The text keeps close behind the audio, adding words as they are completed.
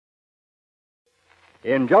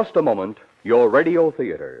In just a moment, your radio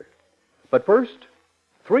theater. But first,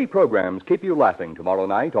 3 programs keep you laughing tomorrow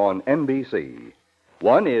night on NBC.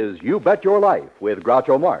 One is You Bet Your Life with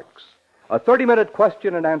Groucho Marx, a 30-minute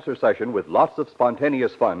question and answer session with lots of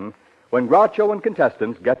spontaneous fun when Groucho and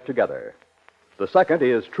contestants get together. The second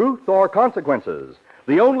is Truth or Consequences,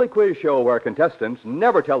 the only quiz show where contestants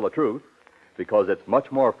never tell the truth because it's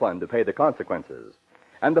much more fun to pay the consequences.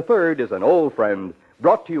 And the third is an old friend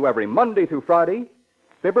brought to you every Monday through Friday,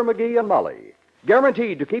 Fibber McGee and Molly,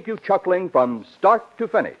 guaranteed to keep you chuckling from start to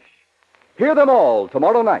finish. Hear them all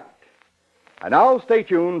tomorrow night. And now stay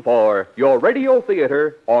tuned for your radio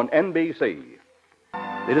theater on NBC.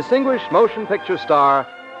 The distinguished motion picture star,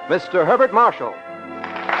 Mr. Herbert Marshall.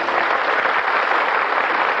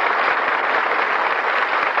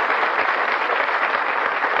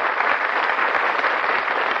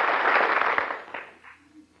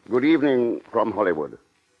 Good evening from Hollywood.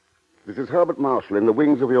 This is Herbert Marshall in the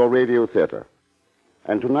wings of your radio theater.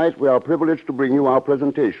 And tonight we are privileged to bring you our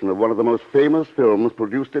presentation of one of the most famous films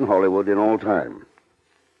produced in Hollywood in all time.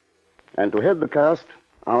 And to head the cast,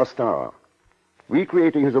 our star,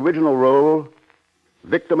 recreating his original role,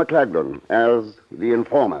 Victor McLaglen as the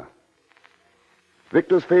informer.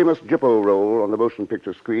 Victor's famous Gippo role on the motion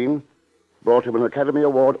picture screen brought him an Academy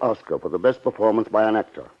Award Oscar for the best performance by an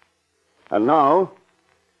actor. And now,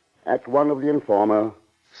 Act One of The Informer,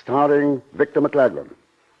 starring Victor McLaglen.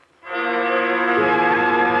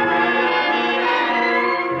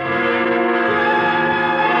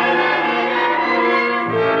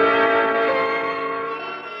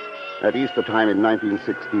 At Easter time in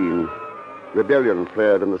 1916, rebellion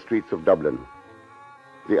flared in the streets of Dublin.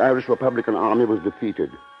 The Irish Republican Army was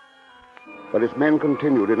defeated, but its men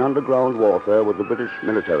continued in underground warfare with the British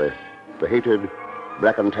military, the hated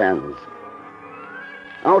Black and Tans.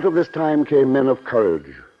 Out of this time came men of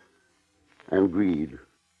courage and greed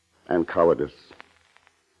and cowardice.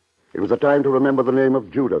 It was a time to remember the name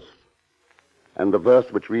of Judas and the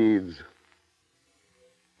verse which reads,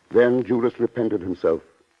 "Then Judas repented himself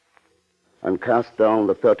and cast down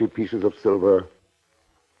the 30 pieces of silver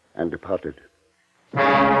and departed."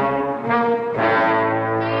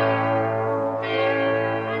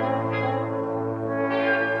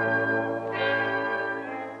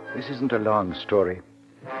 This isn't a long story.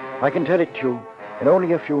 I can tell it to you in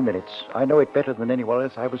only a few minutes. I know it better than anyone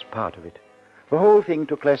else. I was part of it. The whole thing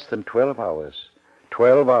took less than 12 hours.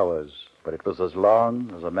 12 hours, but it was as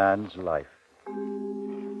long as a man's life.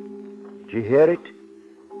 Do you hear it?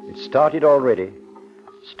 It started already.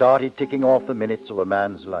 Started ticking off the minutes of a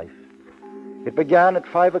man's life. It began at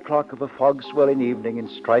 5 o'clock of a fog-swelling evening in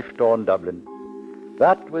strife-torn Dublin.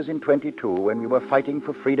 That was in 22, when we were fighting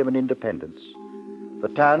for freedom and independence. The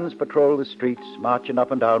Tans patrolled the streets, marching up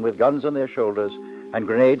and down with guns on their shoulders and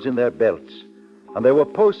grenades in their belts. And there were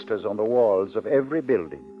posters on the walls of every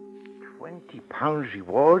building. £20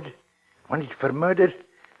 reward? Wanted for murder?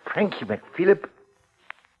 Frankie McPhillip?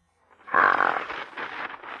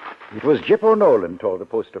 It was Gippo Nolan, tore the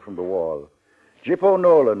poster from the wall. Gippo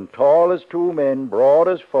Nolan, tall as 2 men, broad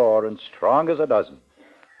as 4, and strong as a dozen.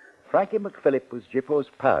 Frankie McPhillip was Gippo's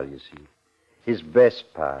pal, you see. His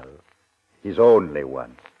best pal. His only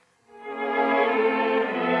one.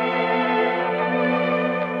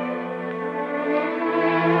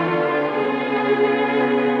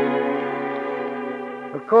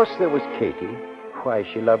 Of course, there was Katie. Why,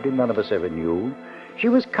 she loved him, none of us ever knew. She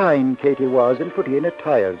was kind, Katie was, and pretty in a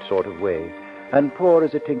tired sort of way, and poor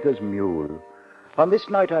as a tinker's mule. On this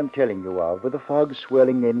night I'm telling you of, with the fog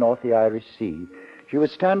swirling in off the Irish Sea, she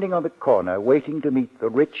was standing on the corner waiting to meet the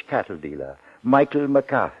rich cattle dealer, Michael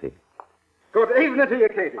McCarthy. Good evening to you,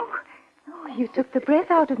 Katie. Oh, you took the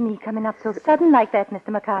breath out of me coming up so sudden like that, Mr.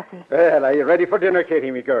 McCarthy. Well, are you ready for dinner,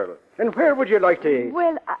 Katie, me girl? And where would you like to eat?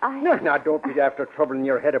 Well, No, don't be after troubling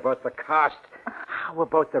your head about the cost. How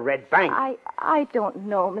about the Red Bank? I don't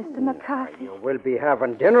know, Mr. McCarthy. You will be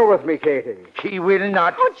having dinner with me, Katie. She will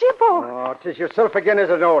not. Oh, Gippo! Oh, 'tis yourself again, is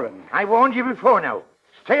it, Nolan? I warned you before now.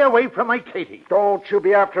 Stay away from my Katie. Don't you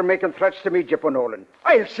be after making threats to me, Gippo Nolan.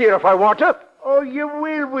 I'll see her if I want to. Oh, you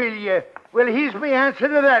will you? Well, here's my answer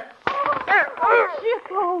to that. Oh,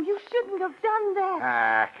 Gippo, you shouldn't have done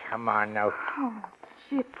that. Come on now. Oh,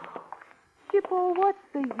 Gippo. Gippo, what's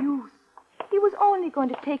the use? He was only going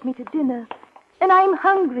to take me to dinner, and I'm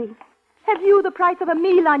hungry. Have you the price of a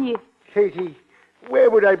meal on you? Katie, where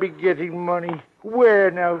would I be getting money?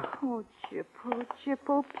 Where now? Oh,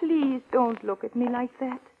 Gippo, please don't look at me like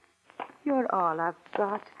that. You're all I've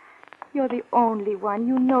got. You're the only one.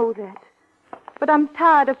 You know that. But I'm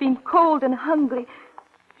tired of being cold and hungry.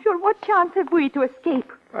 Sure, what chance have we to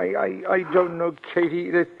escape? I don't know,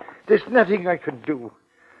 Katie. There's nothing I can do.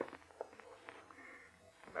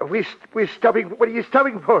 We're stopping. What are you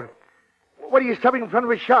stopping for? What are you stopping in front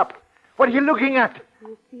of a shop? What are you looking at?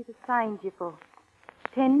 You see the sign, Jippo.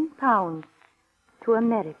 10 pounds to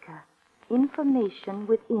America. Information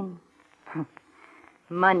within.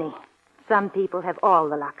 Money. Some people have all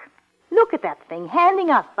the luck. Look at that thing,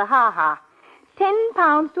 handing us the ha-ha. 10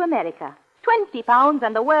 pounds to America. 20 pounds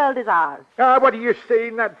and the world is ours. What are you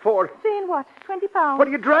saying that for? Saying what? 20 pounds? What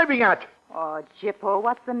are you driving at? Oh, Jippo,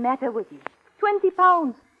 what's the matter with you? 20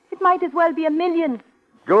 pounds. It might as well be $1 million.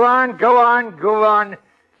 Go on, go on, go on.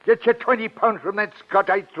 Get your 20 pounds from that Scot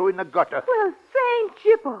I threw in the gutter. Well, Saint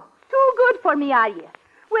Jippo, too good for me, are you?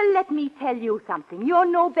 Well, let me tell you something.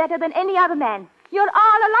 You're no better than any other man. You're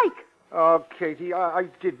all alike. Oh, Katie, I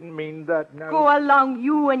didn't mean that now. Go along,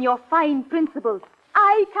 you and your fine principles.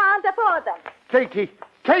 I can't afford them.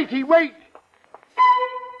 Katie, wait!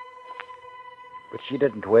 But she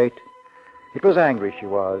didn't wait. It was angry she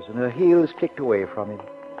was, and her heels kicked away from him.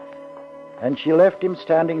 And she left him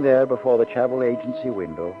standing there before the travel agency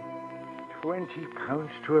window. 20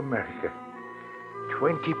 pounds to America.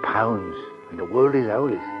 20 pounds, and the world is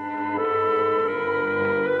ours.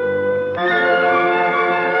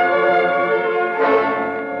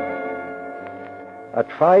 At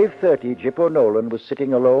 5:30, Jippo Nolan was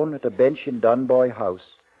sitting alone at a bench in Dunboy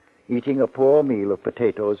House, eating a poor meal of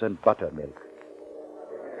potatoes and buttermilk.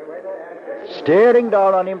 Staring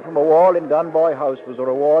down on him from a wall in Dunboy House was a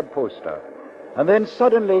reward poster. And then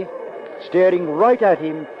suddenly, staring right at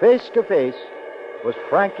him, face to face, was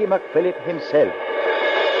Frankie McPhillip himself.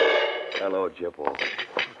 Hello, Jippo.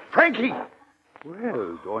 Frankie!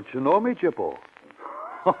 Well, don't you know me, Jippo?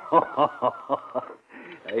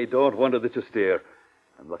 I don't wonder that you stare.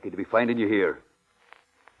 I'm lucky to be finding you here.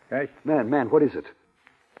 Hey? Man, what is it?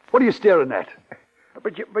 What are you staring at?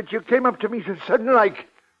 But you came up to me so sudden-like.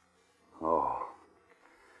 Oh.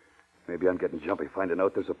 Maybe I'm getting jumpy finding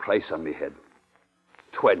out there's a price on me head.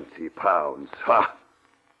 20 pounds. Ha!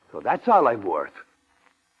 So that's all I'm worth.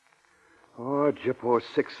 Oh, Jippo,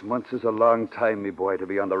 6 months is a long time, me boy, to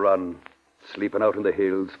be on the run. Sleeping out in the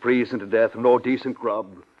hills, freezing to death, no decent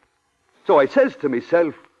grub. So I says to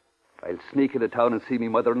myself, I'll sneak into town and see me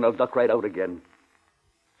mother and I'll duck right out again.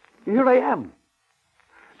 And here I am.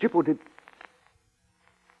 Jippo, did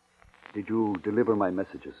you deliver my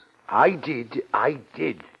messages? I did.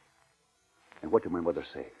 And what did my mother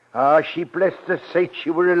say? She blessed the saints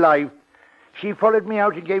you were alive. She followed me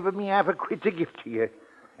out and gave me half a quid to give to you.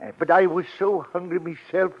 But I was so hungry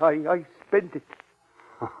myself, I spent it.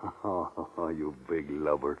 Oh, you big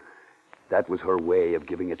lubber. That was her way of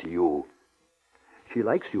giving it to you. She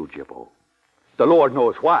likes you, Jippo. The Lord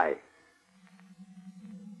knows why.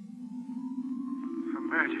 For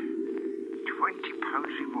murder. 20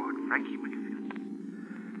 pounds reward, Frankie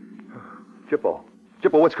McPhillip.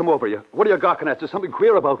 Jippo, what's come over you? What are you gawking at? There's something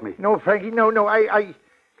queer about me. No, Frankie, no.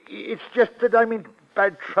 It's just that I'm in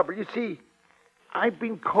bad trouble. You see, I've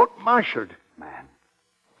been court-martialed. Man,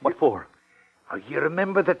 what for? Oh, you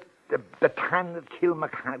remember the tan that killed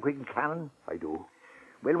McLaglen? I do.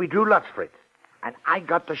 Well, we drew lots for it, and I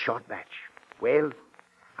got the short match. Well,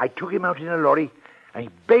 I took him out in a lorry, and he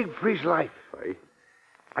begged for his life. Aye.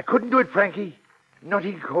 I couldn't do it, Frankie. Not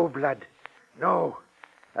in cold blood. No.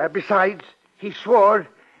 Besides, he swore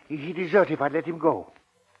he'd desert if I'd let him go.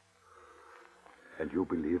 And you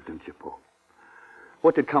believed him, Jippo?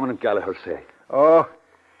 What did Commandant Gallagher say? Oh,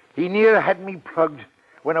 he near had me plugged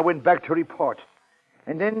when I went back to report.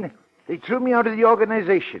 And then they threw me out of the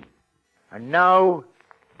organization. And now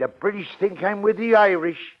the British think I'm with the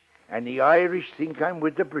Irish, and the Irish think I'm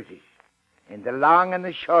with the British. And the long and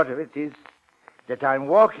the short of it is that I'm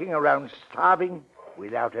walking around starving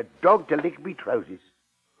without a dog to lick me trousers.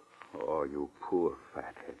 Oh, you poor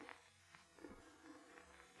fathead.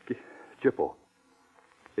 Jippo,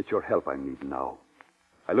 it's your help I'm needing now.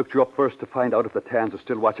 I looked you up first to find out if the Tans are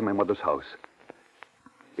still watching my mother's house.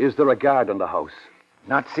 Is there a guard on the house?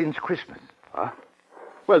 Not since Christmas. Huh?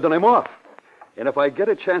 Well, then I'm off. And if I get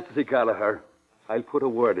a chance to see Gallagher, I'll put a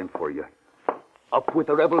word in for you. Up with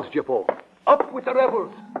the rebels, Jippo. Up with the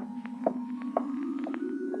rebels.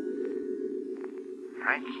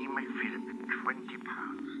 Frankie McPhillip, 20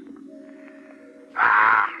 pounds.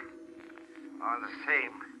 All the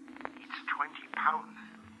same, it's 20 pounds.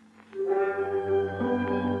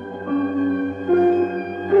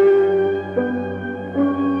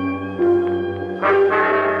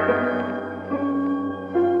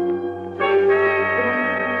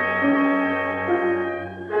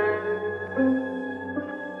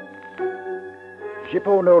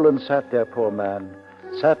 Jippo Nolan sat there, poor man,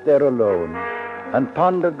 sat there alone, and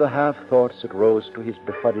pondered the half-thoughts that rose to his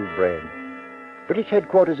befuddled brain. British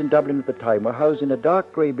headquarters in Dublin at the time were housed in a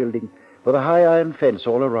dark grey building with a high iron fence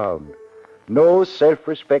all around. No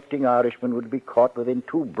self-respecting Irishman would be caught within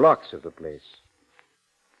 2 blocks of the place.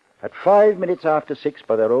 At 5 minutes after 6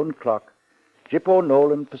 by their own clock, Jippo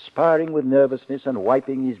Nolan, perspiring with nervousness and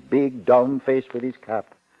wiping his big, down face with his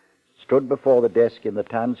cap, stood before the desk in the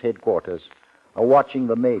TAN's headquarters, watching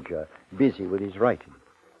the Major busy with his writing.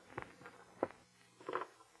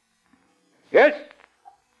 Yes?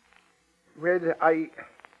 Well,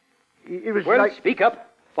 it was Well, like... speak up.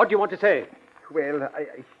 What do you want to say? Well,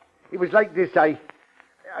 it was like this. I've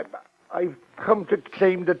come to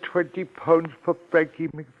claim the £20 for Frankie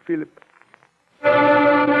McPhillip.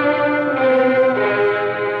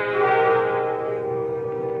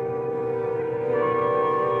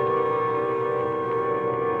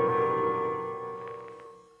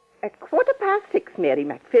 At 6:15, Mary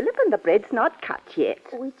McPhillip, and the bread's not cut yet.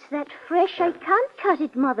 Oh, it's that fresh. I can't cut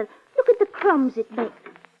it, Mother. Look at the crumbs it makes.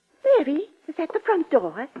 Mary, is that the front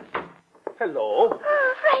door? Hello.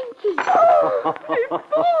 Frankie! Oh, me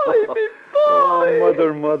boy, me boy.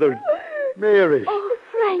 Oh, mother. Mary. Oh,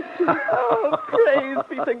 Frankie. Oh, praise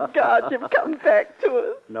be to God you've come back to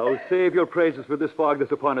us. Now save your praises for this fog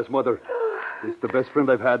that's upon us, Mother. It's the best friend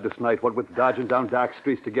I've had this night, what with dodging down dark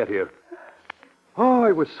streets to get here. Oh,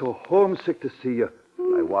 I was so homesick to see you.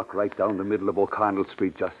 I walked right down the middle of O'Connell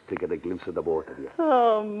Street just to get a glimpse of the both of you.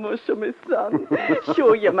 Oh, musha, my son.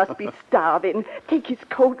 Sure, you must be starving. Take his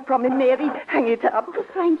coat from him, Mary. Hang it up. Oh,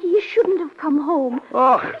 Frankie, you shouldn't have come home.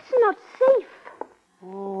 Oh. It's not safe.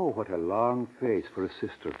 Oh, what a long face for a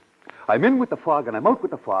sister. I'm in with the fog and I'm out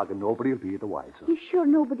with the fog and nobody will be the wiser. You sure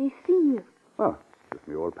nobody's seen you? Oh, just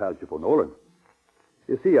my old pal Jippo Nolan.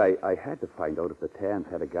 You see, I had to find out if the Tans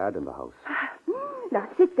had a guard in the house. Now,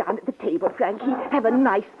 sit down at the table, Frankie. Have a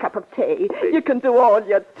nice cup of tea. You can do all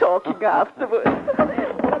your talking afterwards.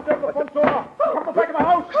 What's up the front door? Come to the back of the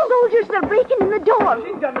house. Soldiers, they're breaking in the door.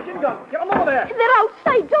 Machine gun. Get them over there. They're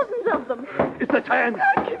outside, dozens of them. It's the Tans.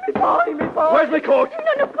 Frankie, me boy. Where's my coat?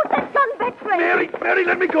 No, put that gun back, Frankie. Mary,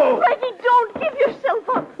 let me go. Frankie, don't give yourself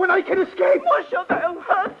up. When I can escape. Musha, they'll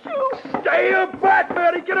hurt you. Stay back,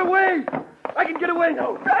 Mary. Get away. I can get away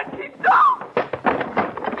now. Frankie, don't.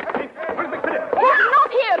 Where's McPhillip? He's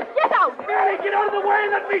not here. Get out. Mary, get out of the way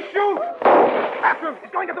and let me shoot. After him.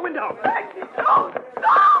 He's going out the window. Frankie, don't.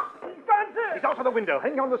 Stop. He's out of the window,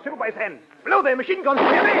 hanging on the sill by his hands. Below there, machine guns.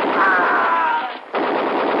 Hear me? Ah!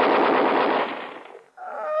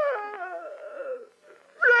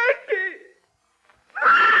 Frankie.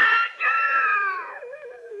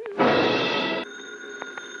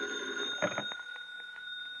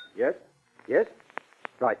 Yes?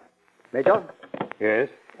 Right. Major? Yes?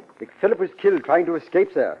 McPhillip was killed trying to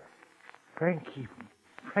escape, sir. Frankie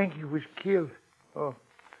was killed. Oh.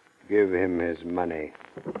 Give him his money.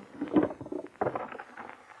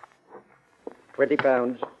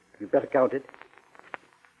 £20. You'd better count it.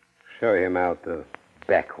 Show him out the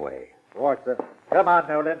back way. What, sir? Come on,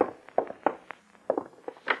 Nolan.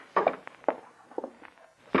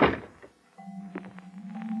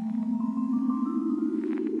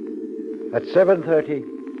 At 7:30,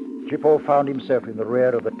 Jippo found himself in the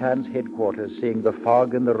rear of the TAN's headquarters, seeing the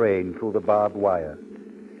fog and the rain through the barbed wire.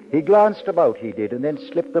 He glanced about, he did, and then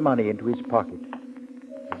slipped the money into his pocket.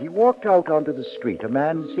 As he walked out onto the street, a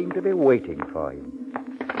man seemed to be waiting for him.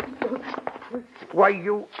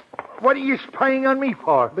 What are you spying on me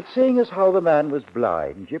for? But seeing as how the man was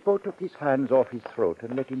blind, Jippo took his hands off his throat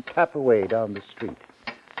and let him tap away down the street.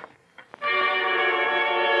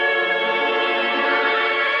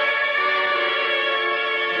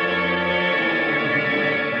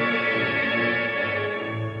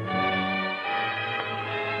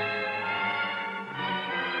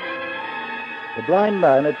 The blind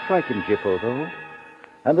man had frightened Jippo, though,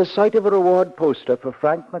 and the sight of a reward poster for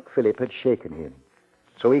Frank McPhillip had shaken him.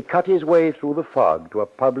 So he cut his way through the fog to a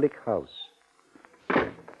public house.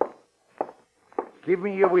 Give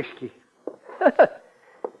me your whiskey.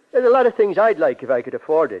 There's a lot of things I'd like if I could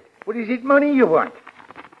afford it. What is it money you want?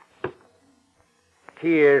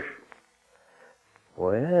 Here.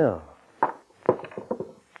 Well,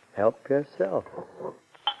 help yourself.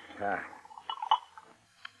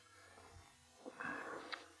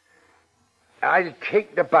 I'll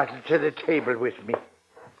take the bottle to the table with me.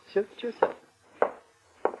 Suit yourself.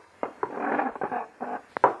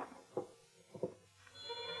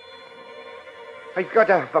 I've got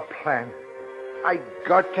to have a plan.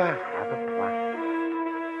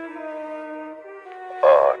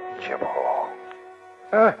 Oh, Jimbo.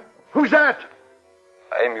 Who's that?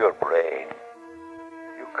 I'm your brain.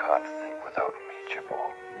 You can't think without me, Jimbo.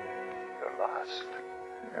 You're lying.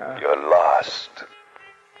 lost. You're lost.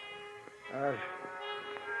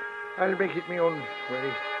 I'll make it my own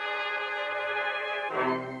way.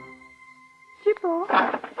 Chippo.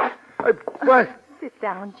 What? Sit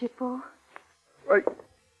down, Chippo.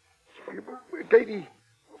 Katie,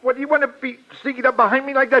 what do you want to be sneaking up behind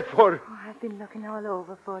me like that for? Oh, I've been looking all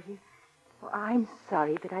over for you. Oh, I'm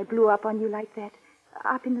sorry that I blew up on you like that.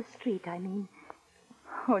 Up in the street, I mean.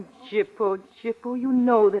 Oh, Chippo, you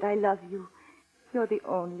know that I love you. You're the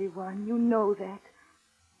only one. You know that.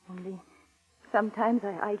 Only sometimes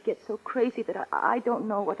I get so crazy that I don't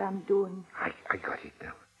know what I'm doing. I got it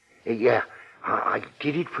now. Yeah, I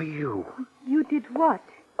did it for you. You did what?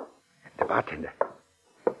 The bartender.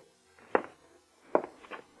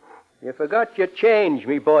 You forgot your change,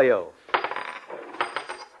 me boyo.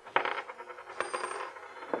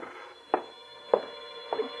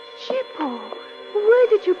 Chippo, where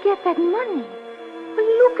did you get that money?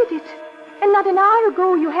 Look at it. And not an hour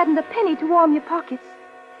ago you hadn't a penny to warm your pockets.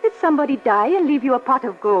 Did somebody die and leave you a pot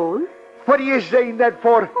of gold? What are you saying that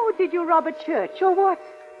for? Oh, did you rob a church or what?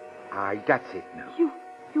 Aye, that's it now. You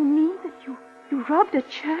mean that you robbed a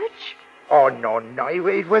church? Oh, no,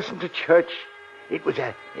 it wasn't a church. It was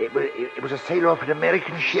a sailor off an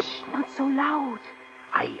American ship. Shh, not so loud.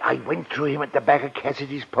 I went through him at the back of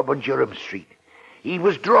Cassidy's pub on Durham Street. He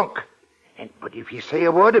was drunk. But if you say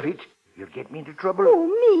a word of it, you'll get me into trouble. Oh,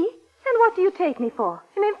 me? And what do you take me for?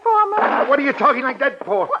 An informer? What are you talking like that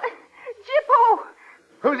for? What? Chippo!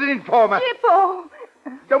 Who's an informer? Chippo!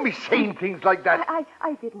 Don't be saying things like that.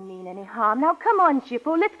 I didn't mean any harm. Now, come on,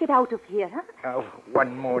 Chippo. Let's get out of here, huh? Oh,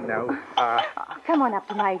 one more now. Come on up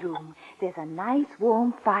to my room. There's a nice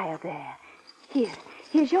warm fire there.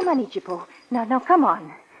 Here's your money, Chippo. Now, come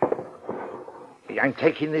on. I'm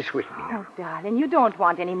taking this with me now. Oh, darling, you don't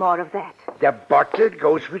want any more of that. The bottle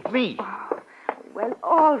goes with me. Oh, well,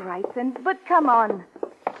 all right then, but come on.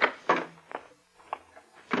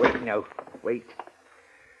 Wait now, wait.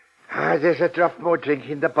 There's a drop more drink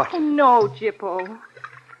in the bottle. No, Chippo.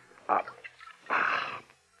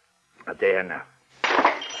 There now.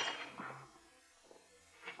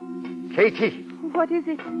 Katie. What is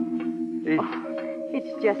it?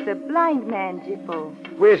 It's just a blind man, Chippo.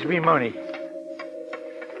 Where's me money?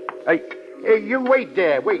 Hey, you wait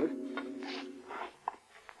there, wait.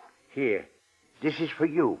 Here, this is for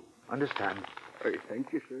you, understand?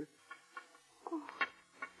 Thank you, sir. Oh,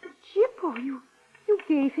 Chippo, you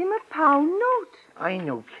gave him a £1 note. I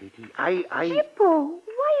know, Katie. Chippo,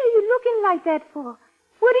 why are you looking like that for?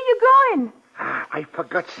 Where are you going? I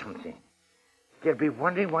forgot something. They'll be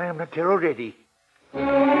wondering why I'm not there already.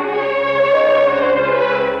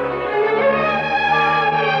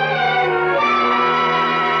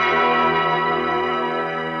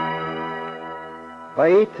 By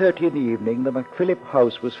 8:30 in the evening, the McPhillip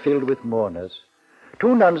house was filled with mourners.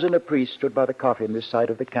 2 nuns and a priest stood by the coffin this side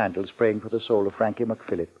of the candles, praying for the soul of Frankie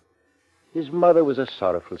McPhillip. His mother was a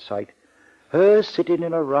sorrowful sight. Her sitting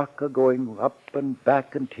in a rocker, going up and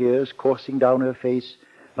back, and tears coursing down her face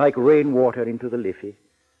like rainwater into the Liffey.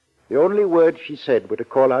 The only words she said were to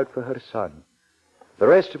call out for her son. The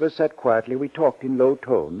rest of us sat quietly. We talked in low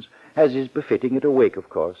tones, as is befitting at a wake, of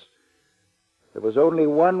course. There was only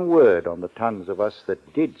one word on the tongues of us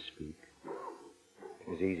that did speak.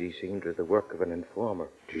 "'Tis easy seen 'tis the work of an informer."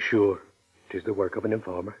 "'Tis sure. 'Tis the work of an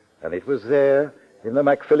informer." And it was there, in the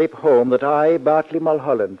McPhillip home, that I, Bartley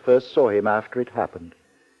Mulholland, first saw him after it happened.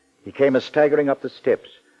 He came a-staggering up the steps,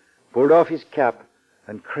 pulled off his cap,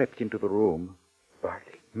 and crept into the room.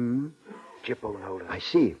 "Bartley." "Chippo Nolan." I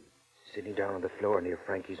see. "Sitting down on the floor near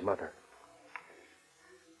Frankie's mother."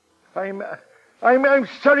 I'm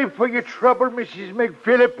sorry for your trouble, Mrs.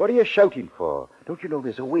 McPhillip. What are you shouting for? Don't you know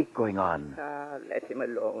there's a wake going on? Let him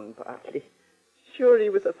alone, Bartley. Sure, he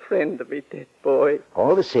was a friend of me dead boy.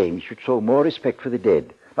 All the same, you should show more respect for the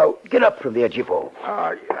dead. Now, get up from there, Chippo.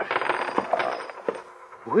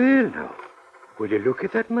 Well, now, will you look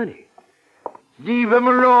at that money? Leave him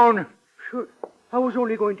alone. Sure. I was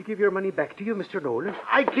only going to give your money back to you, Mr. Nolan.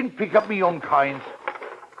 I can pick up my own coins.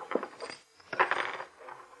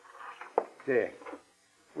 There.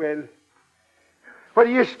 Well, what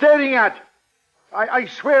are you staring at? I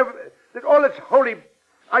swear that all that's holy,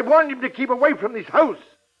 I want him to keep away from this house.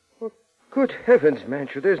 Well, good heavens, man,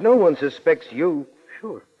 sure, there's no one suspects you.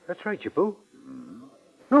 Sure, that's right, Chippo.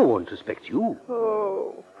 No one suspects you.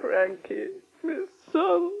 Oh, Frankie, my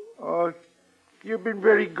son. Oh, you've been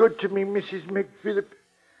very good to me, Mrs. McPhillip,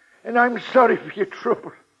 and I'm sorry for your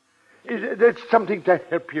trouble. That's something to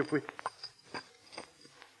help you with.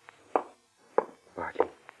 Bartley,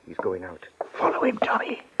 he's going out. Follow him,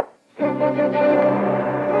 Tommy.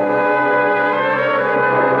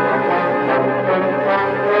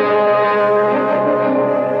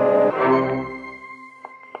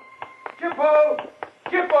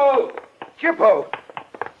 Jippo!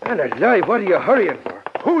 Man alive, what are you hurrying for?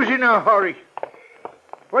 Who's in a hurry?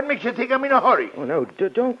 What makes you think I'm in a hurry? Oh, no,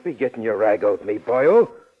 don't be getting your rag out me, boyo.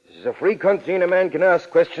 This is a free country and a man can ask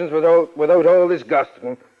questions without all this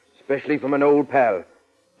gossiping, especially from an old pal.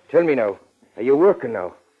 Tell me now, are you working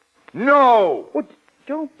now? No! What?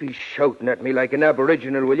 Don't be shouting at me like an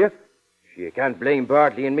aboriginal, will you? You can't blame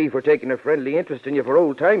Bartley and me for taking a friendly interest in you for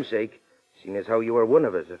old time's sake, seeing as how you were one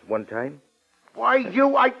of us at one time. Why,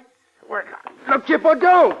 Look, Jippo,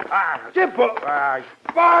 don't! Jippo!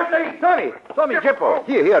 Bartley! Tommy, Jippo.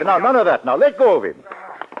 Here, now, none of that. Now, let go of him.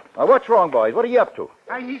 Now, what's wrong, boys? What are you up to?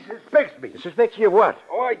 He suspects me. He suspects you of what?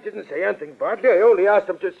 Oh, I didn't say anything, Bartley. I only asked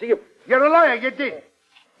him to see if... You're a liar, you did.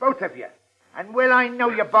 Both of you. And well, I know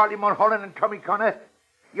you, Bartley Mulholland and Tommy Connor.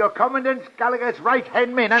 You're Commandant Gallagher's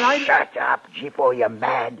right-hand men, and I... Shut up, Jippo, you're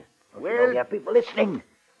mad. Well... You have people listening.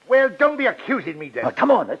 Well, don't be accusing me, then. Now,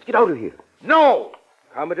 come on, let's get out of here. No!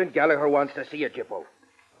 Commandant Gallagher wants to see you, Jippo.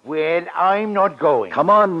 Well, I'm not going. Come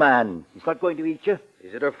on, man. He's not going to eat you.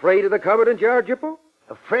 Is it afraid of the Commandant you are, Jippo?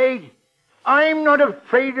 Afraid? I'm not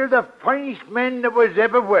afraid of the finest man that was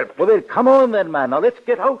ever whelped. Well, then, come on then, man. Now, let's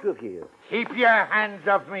get out of here. Keep your hands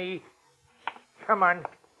off me. Come on.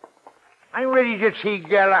 I'm ready to see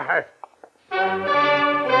Gallagher.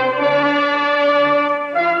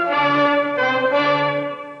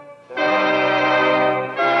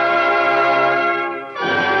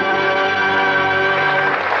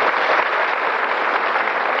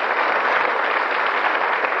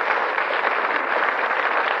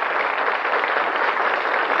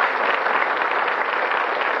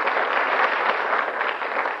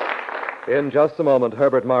 In just a moment,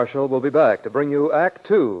 Herbert Marshall will be back to bring you Act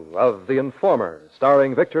Two of The Informer,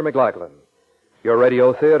 starring Victor McLaglen. Your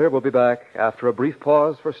radio theater will be back after a brief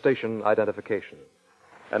pause for station identification.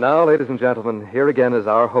 And now, ladies and gentlemen, here again is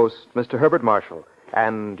our host, Mr. Herbert Marshall,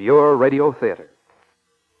 and your radio theater.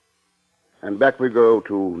 And back we go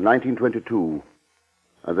to 1922,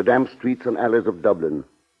 and the damp streets and alleys of Dublin,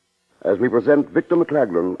 as we present Victor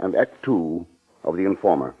McLaglen and Act Two of The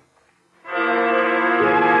Informer.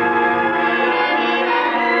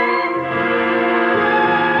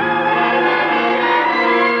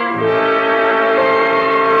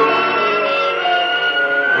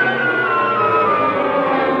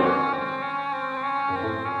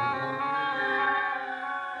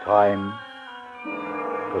 Time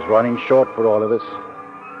was running short for all of us.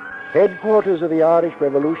 Headquarters of the Irish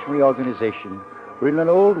Revolutionary Organization were in an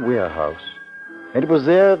old warehouse, and it was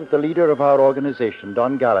there that the leader of our organization,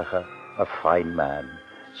 Don Gallagher, a fine man,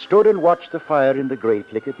 stood and watched the fire in the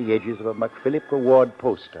grate lick at the edges of a McPhilip Reward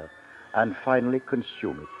poster and finally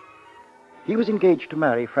consume it. He was engaged to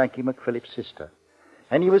marry Frankie McPhilip's sister,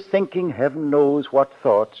 and he was thinking heaven knows what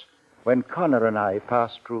thoughts when Connor and I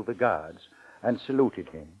passed through the guards and saluted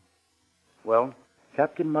him. Well,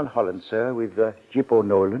 Captain Mulholland, sir, with Jippo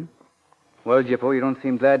Nolan. Well, Jippo, you don't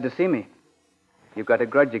seem glad to see me. You've got a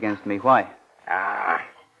grudge against me. Why?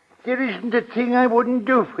 There isn't a thing I wouldn't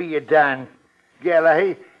do for you, Dan.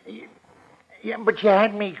 Gallagher. Yeah, but you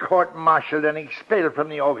had me court-martialed and expelled from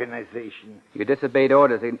the organization. You disobeyed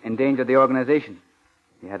orders, endangered the organization.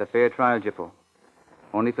 You had a fair trial, Jippo.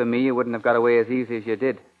 Only for me, you wouldn't have got away as easy as you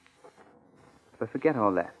did. But forget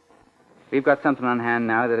all that. We've got something on hand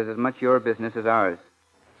now that is as much your business as ours.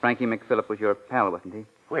 Frankie McPhilip was your pal, wasn't he?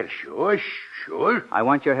 Well, sure. I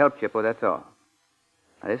want your help, Jippo, that's all.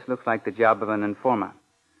 Now, this looks like the job of an informer.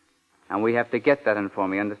 And we have to get that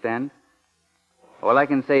informer, you understand? All I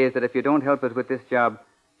can say is that if you don't help us with this job,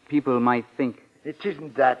 people might think... It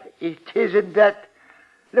isn't that.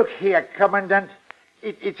 Look here, Commandant.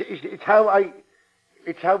 It's how I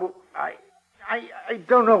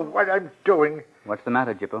don't know what I'm doing. What's the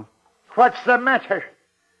matter, Jippo? What's the matter?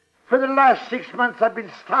 For the last 6 months, I've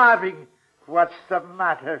been starving. What's the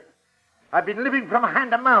matter? I've been living from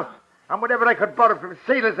hand to mouth on whatever I could borrow from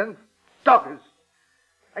sailors and dockers.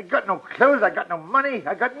 I got no clothes, I got no money,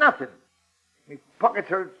 I got nothing. My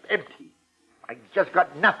pockets are empty. I just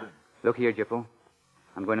got nothing. Look here, Jippo.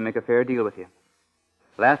 I'm going to make a fair deal with you.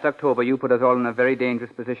 Last October, you put us all in a very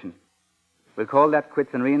dangerous position. We'll call that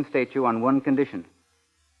quits and reinstate you on one condition.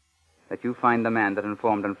 That you find the man that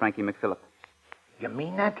informed on Frankie McPhilip. You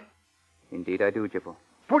mean that? Indeed I do, Jippo.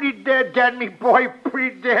 Put it there, Dan, me boy. Put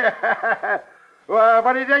it there. Well,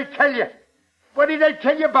 what did I tell you? What did I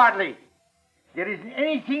tell you, Bartley? There isn't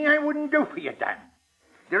anything I wouldn't do for you, Dan.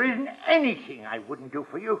 There isn't anything I wouldn't do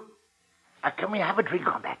for you. Can we have a drink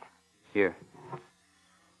on that? Here.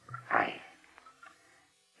 Aye.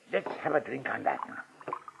 Let's have a drink on that.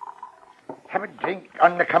 Have a drink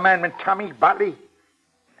on the commandment, Tommy, Bartley.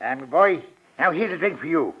 My boy, now here's a drink for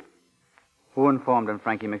you. Who informed on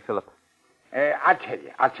Frankie McPhilip? I'll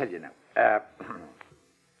tell you now.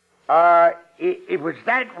 It was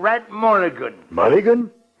that rat Mulligan.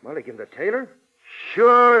 Mulligan? Mulligan the tailor?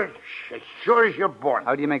 Sure as you're born.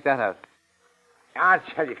 How do you make that out? I'll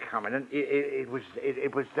tell you, Commandant. It was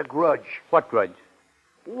the grudge. What grudge?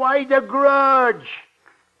 Why the grudge?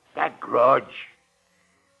 That grudge.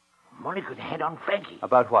 Mulligan had on Frankie.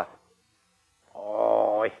 About what?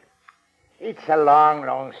 Oh, it's a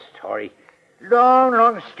long story.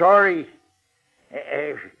 Long story.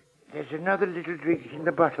 There's another little drink in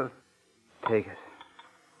the bottle. Take it.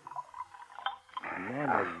 Man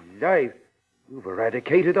alive. You've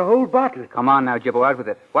eradicated the whole bottle. Come on now, Jippo, out with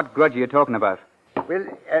it. What grudge are you talking about? Well,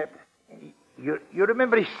 you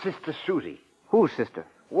remember his sister Susie? Whose sister?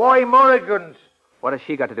 Why, Mulligan's. What has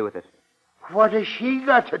she got to do with it? What has she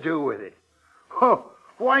got to do with it? Oh,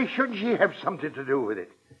 why shouldn't she have something to do with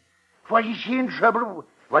it? Wasn't she in trouble?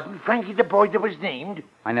 Wasn't Frankie the boy that was named?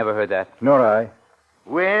 I never heard that. Nor I.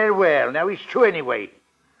 Well, now it's true anyway.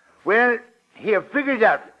 Well, here, figure it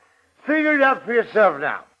out. Figure it out for yourself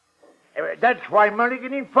now. That's why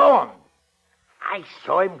Mulligan informed. I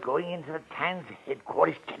saw him going into the town's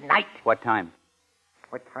headquarters tonight. What time?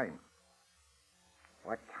 What time?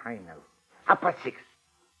 What time now? Up at 6.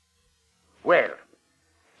 Well,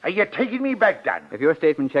 are you taking me back, Dan? If your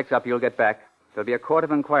statement checks up, you'll get back. There'll be a court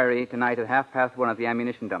of inquiry tonight at 1:30 at the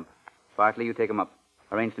ammunition dump. Bartley, you take him up.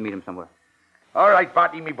 Arrange to meet him somewhere. All right,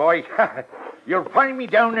 Bartley, me boy. You'll find me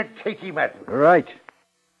down at Katie Madden. Right.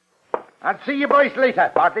 I'll see you boys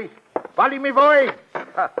later, Bartley. Bartley, me boy.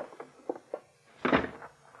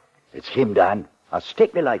 It's him, Dan. I'll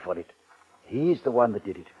stake my life on it. He's the one that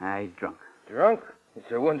did it. Aye, drunk. Drunk? It's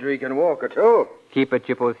a wonder he can walk at all. Keep at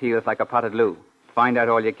Jippo's heels like a potted loo. Find out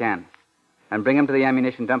all you can. And bring him to the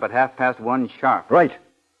ammunition dump at 1:30 sharp. Right.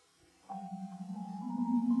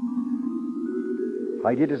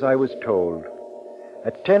 I did as I was told.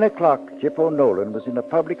 At 10 o'clock, Jippo Nolan was in a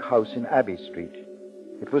public house in Abbey Street.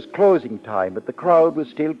 It was closing time, but the crowd was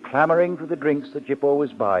still clamoring for the drinks that Jippo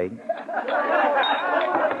was buying.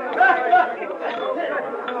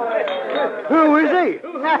 Who is he?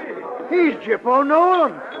 He's Jippo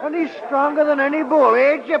Nolan, and he's stronger than any bull,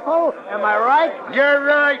 eh, Jippo? Am I right? You're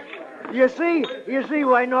right. You see,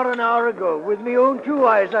 why not an hour ago, with me own 2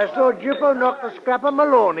 eyes, I saw Jippo knock the scrap of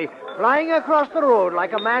Maloney flying across the road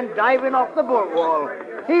like a man diving off the bull wall.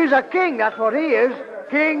 He's a king, that's what he is.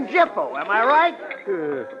 King Jippo, am I right?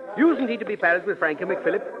 Usen't he to be pals with Frankie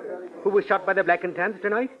McPhillip, who was shot by the Black and Tans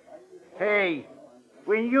tonight? Hey,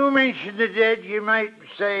 when you mention the dead, you might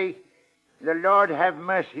say, the Lord have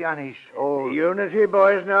mercy on his soul. Unity,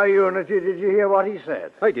 boys, now unity. Did you hear what he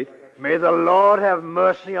said? I did. May the Lord have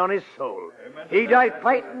mercy on his soul. He died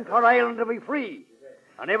fighting for Ireland to be free.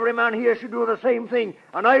 And every man here should do the same thing.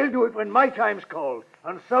 And I'll do it when my time's called.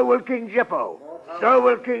 And so will King Jippo. So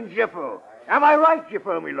will King Jippo. Am I right,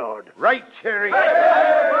 Jippo, my lord? Right, Terry.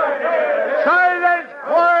 Silence!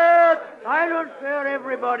 Quiet! Silence there,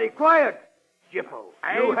 everybody. Quiet. Jippo,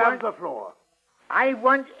 you have the floor. I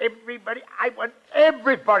want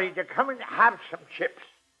everybody to come and have some chips.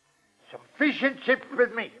 Some fish and chips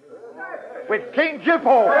with me. With King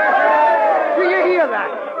Jippo. Do you hear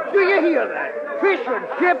that? Do you hear that? Fish and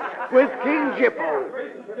chips with King Jippo.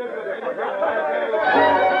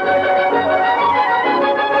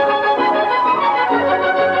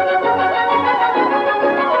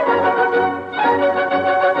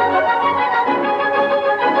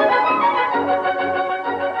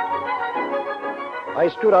 I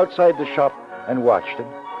stood outside the shop and watched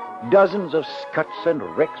them. Dozens of scuts and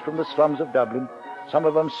wrecks from the slums of Dublin, some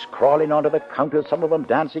of them scrawling onto the counter, some of them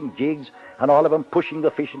dancing jigs, and all of them pushing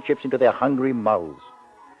the fish and chips into their hungry mouths.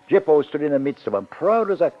 Jippo stood in the midst of them, proud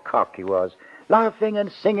as a cock he was, laughing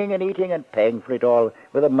and singing and eating and paying for it all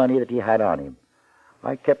with the money that he had on him.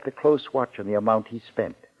 I kept a close watch on the amount he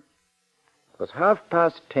spent. It was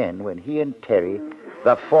 10:30 when he and Terry,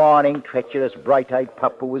 the fawning, treacherous, bright-eyed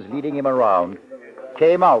pup who was leading him around,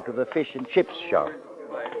 came out of the fish and chips shop.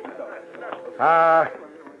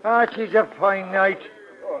 It is a fine night.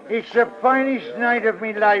 It's the finest night of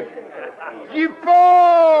my life. Jippo!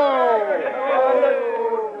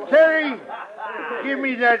 Terry, give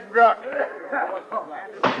me that rock.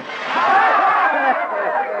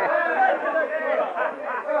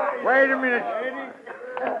 Wait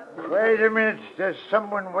a minute. There's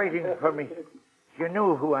someone waiting for me. You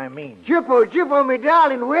know who I mean. Jippo, me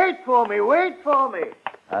darling, wait for me.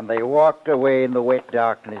 And they walked away in the wet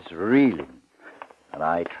darkness, reeling. And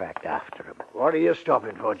I tracked after him. What are you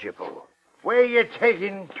stopping for, Jippo? Where you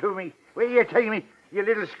taking me, you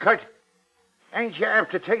little scut? Ain't you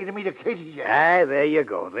after taking me to Katie yet? Ah, there you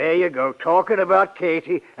go. Talking about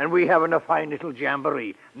Katie, and we having a fine little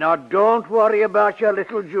jamboree. Now, don't worry about your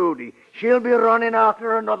little Judy. She'll be running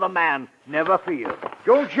after another man. Never fear.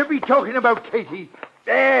 Don't you be talking about Katie.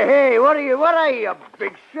 Hey, what are you,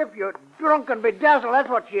 big ship? You're drunk and bedazzled, that's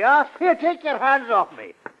what you are. Here, take your hands off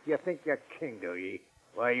me. You think you're king, do ye?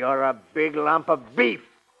 Why, you're a big lump of beef.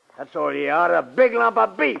 That's all you are, a big lump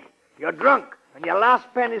of beef. You're drunk, and your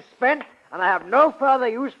last pen is spent, and I have no further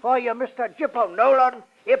use for you, Mr. Jippo Nolan,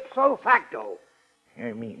 ipso facto.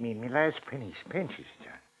 Me last penny's pinches,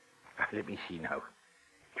 John. Let me see now.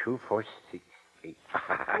 2, 4, 6, 8.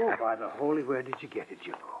 Oh, by the holy, where did you get it,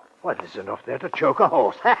 Jippo? Well, there's enough there to choke a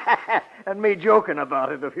horse. And me joking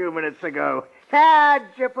about it a few minutes ago.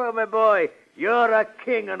 Jippo, my boy, you're a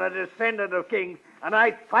king and a descendant of kings, and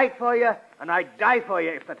I'd fight for you, and I'd die for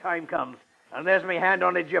you if the time comes. And there's me hand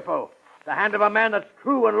on it, Jippo. The hand of a man that's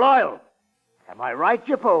true and loyal. Am I right,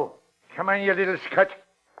 Jippo? Come on, you little scut.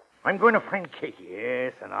 I'm going to find Katie.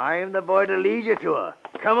 Yes, and I'm the boy to lead you to her.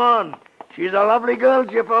 Come on. She's a lovely girl,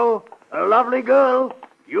 Jippo. A lovely girl.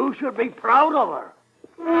 You should be proud of her.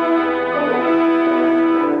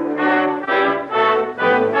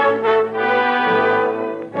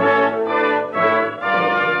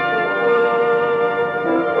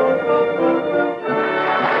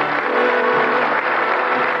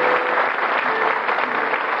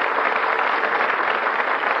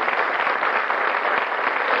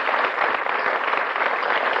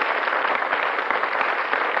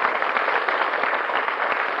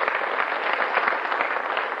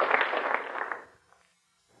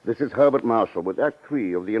 This is Herbert Marshall with Act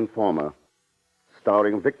 3 of The Informer,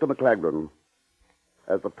 starring Victor McLaglen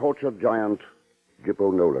as the tortured giant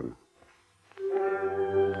Jippo Nolan.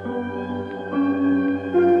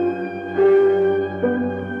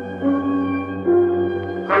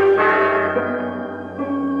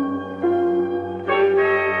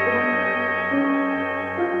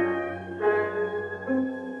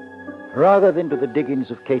 Rather than to the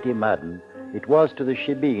diggings of Katie Madden, it was to the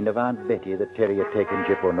shebeen of Aunt Betty that Terry had taken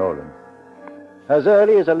Jippo Nolan. As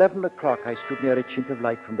early as 11 o'clock, I stood near a chink of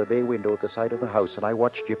light from the bay window at the side of the house, and I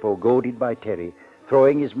watched Jippo, goaded by Terry,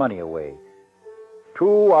 throwing his money away.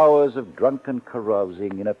 2 hours of drunken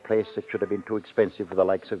carousing in a place that should have been too expensive for the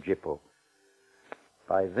likes of Jippo.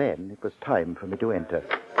 By then, it was time for me to enter.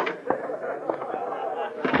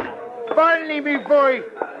 Barney, me boy.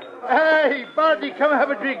 Hey, Barney, come have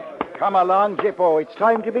a drink. Come along, Jippo. It's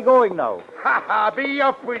time to be going now. Ha, be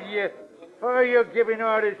up with you. Who are you giving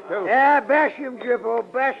orders to? Bash him, Jippo,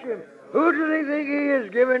 bash him. Who does he think he is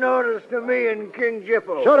giving orders to me and King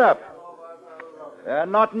Jippo? Shut up. They're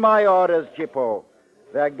not my orders, Jippo.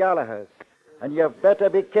 They're Gallagher's. And you've better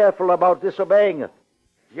be careful about disobeying it.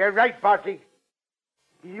 You're right, Barty.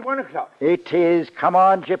 Is it 1 o'clock? It is. Come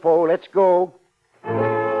on, Jippo. Let's go.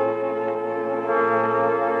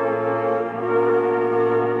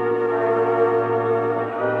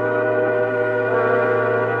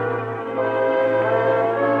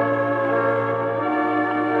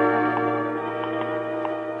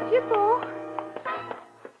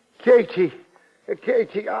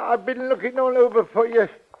 Katie, I've been looking all over for you.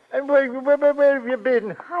 And where have you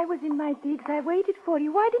been? I was in my digs. I waited for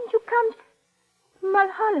you. Why didn't you come?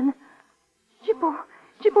 Mulholland.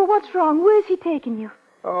 Jippo, what's wrong? Where's he taking you?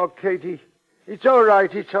 Oh, Katie, it's all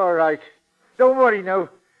right. Don't worry now.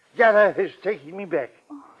 Gallagher is taking me back.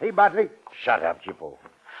 Oh. Hey, Bartley. Shut up, Jippo.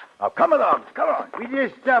 Now, come along. Will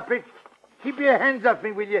you stop it? Keep your hands off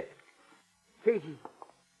me, will you? Katie,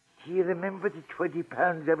 do you remember the 20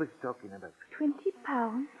 pounds I was talking about? 20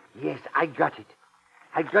 pounds? Yes, I got it.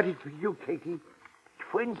 I got it for you, Katie.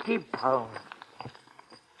 20 pounds.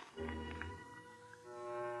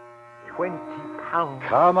 20 pounds.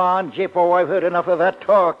 Come on, Jippo. I've heard enough of that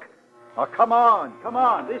talk. Now, come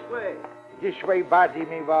on. This way. This way, Barty,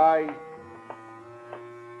 me boy.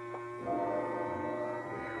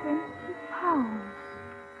 20 pounds.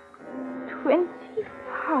 20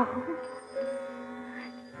 pounds.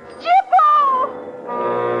 Jippo!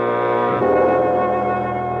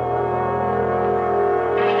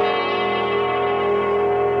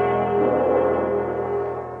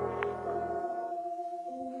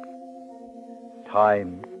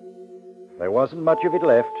 Time. There wasn't much of it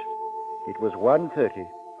left. It was 1:30.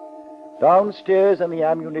 Downstairs in the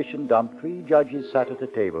ammunition dump, 3 judges sat at a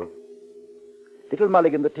table. Little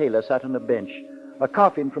Mulligan the tailor sat on a bench, a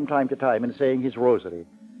coughing from time to time and saying his rosary.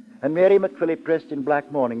 And Mary McPhillip, dressed in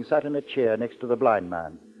black mourning, sat in a chair next to the blind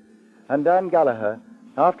man. And Dan Gallagher,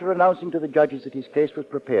 after announcing to the judges that his case was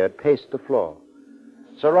prepared, paced the floor.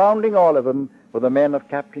 Surrounding all of them, were the men of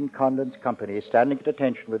Captain Condon's company standing at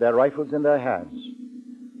attention with their rifles in their hands.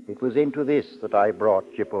 It was into this that I brought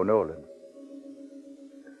Jippo Nolan.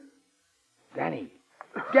 Danny,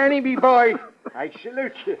 me boy, I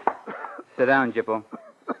salute you. Sit down, Jippo.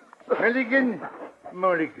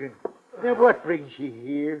 Mulligan. Now, what brings you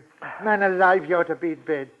here? Man alive, you ought to be in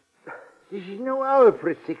bed. This is no hour for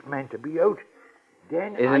a sick man to be out.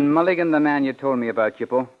 Then Isn't Mulligan the man you told me about,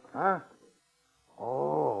 Jippo? Huh?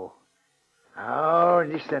 Oh,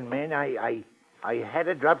 listen, man, I had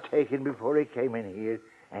a drop taken before I came in here,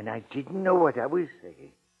 and I didn't know what I was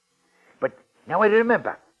saying. But now I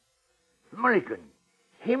remember. Mulligan,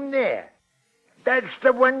 him there, that's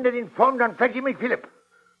the one that informed on Frankie McPhilip.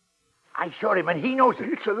 I saw him, and he knows it.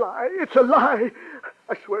 It's a lie. It's a lie.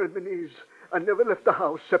 I swear on my knees. I never left the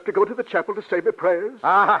house except to go to the chapel to say my prayers.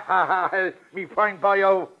 Me fine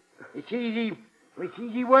boyo. It's easy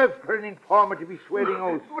work for an informer to be swearing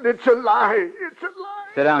oaths. But it's a lie. It's a lie.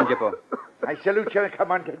 Sit down, Jippo. I salute you,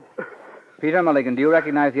 Commander. Peter Mulligan, do you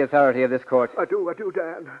recognize the authority of this court? I do,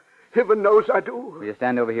 Dan. Heaven knows I do. Will you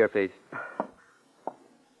stand over here, please?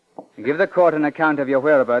 Give the court an account of your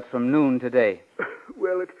whereabouts from noon today.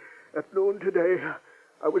 Well, at noon today,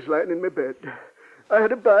 I was lying in my bed. I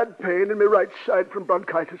had a bad pain in my right side from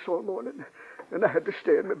bronchitis all morning, and I had to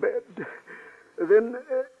stay in my bed. Then,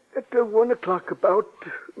 at 1 o'clock about,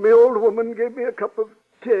 my old woman gave me a cup of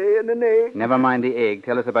tea and an egg. Never mind the egg.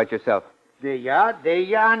 Tell us about yourself. There you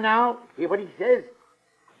are now. Hear what he says?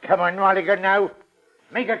 Come on, Mulligan, now.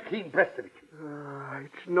 Make a clean breast of it.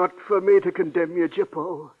 It's not for me to condemn you,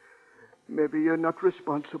 Jippo. Maybe you're not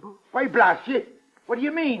responsible. Why, blast you? What do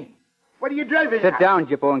you mean? What are you driving Sit at? down,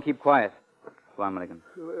 Jippo, and keep quiet. Go on, Mulligan.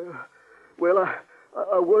 Well,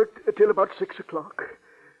 I worked till about 6 o'clock.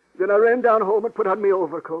 Then I ran down home and put on my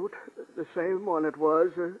overcoat. The same one it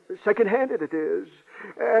was. Second-handed it is.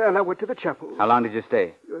 And I went to the chapel. How long did you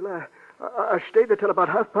stay? Well, I stayed there till about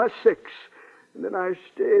 6:30. And then I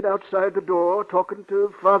stayed outside the door talking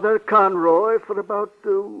to Father Conroy for about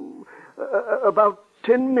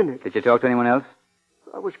 10 minutes. Did you talk to anyone else?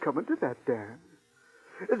 I was coming to that, Dan.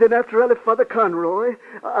 Then after I left Father Conroy,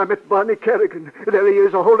 I met Barney Kerrigan. There he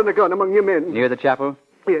is, holding a gun among your men. Near the chapel?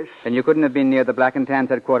 Yes. Then you couldn't have been near the Black and Tans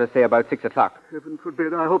headquarters, say, about 6 o'clock. Heaven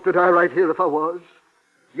forbid. I hope to die right here if I was.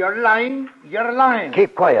 You're lying. You're lying.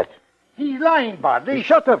 Keep quiet. He's lying, Barney.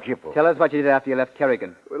 Shut up, Jippo. Tell us what you did after you left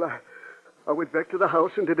Kerrigan. Well, I went back to the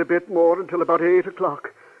house and did a bit more until about 8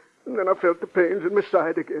 o'clock. And then I felt the pains in my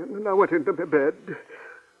side again, and I went into my bed.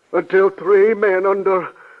 Until 3 men under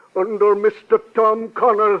Mr. Tom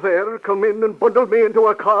Connor there come in and bundled me into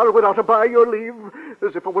a car without a by your leave,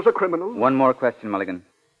 as if I was a criminal. One more question, Mulligan.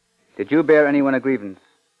 Did you bear anyone a grievance?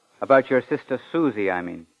 About your sister Susie, I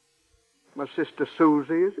mean. My sister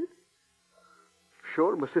Susie, is it?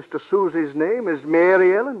 Sure, my sister Susie's name is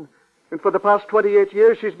Mary Ellen. And for the past 28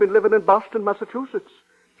 years, she's been living in Boston, Massachusetts.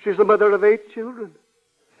 She's the mother of 8 children.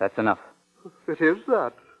 That's enough. It is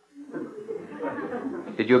that.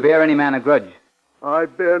 Did you bear any man a grudge? I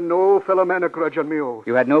bear no fellow man a grudge on me oath.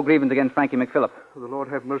 You had no grievance against Frankie McPhilip? The Lord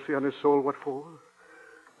have mercy on his soul, what for?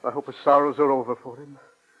 I hope his sorrows are over for him.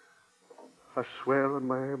 I swear on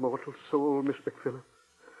my immortal soul, Miss McPhilip,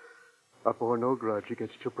 I bore no grudge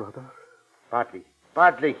against your brother.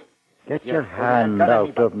 Bartley. Get your hand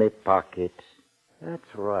out of my pocket.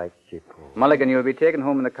 That's right, Jippo. Mulligan, you'll be taken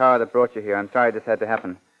home in the car that brought you here. I'm sorry this had to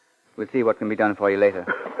happen. We'll see what can be done for you later.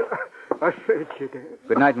 I thank you, Dan.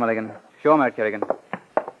 Good night, Mulligan. Show him out, Kerrigan.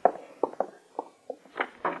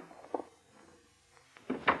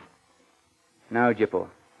 Now, Jippo,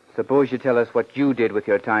 suppose you tell us what you did with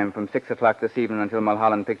your time from 6 o'clock this evening until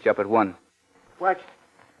Mulholland picked you up at 1. What?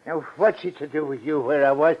 Now, what's it to do with you where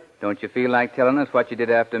I was? Don't you feel like telling us what you did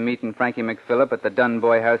after meeting Frankie McPhilip at the Dunn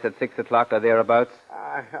Boy house at 6 o'clock or thereabouts?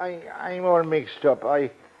 I'm all mixed up.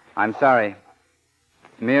 I'm sorry.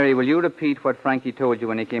 Mary, will you repeat what Frankie told you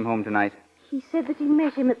when he came home tonight? He said that he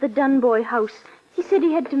met him at the Dunboy house. He said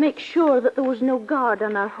he had to make sure that there was no guard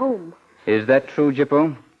on our home. Is that true,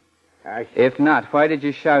 Jippo? If not, why did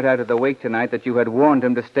you shout out at the wake tonight that you had warned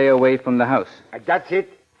him to stay away from the house? That's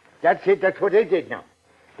it. That's what I did now.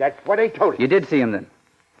 That's what I told him. You did see him, then?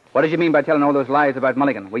 What did you mean by telling all those lies about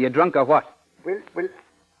Mulligan? Were you drunk or what? Well,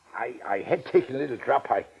 I had taken a little drop.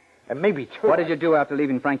 Maybe 2. What did you do after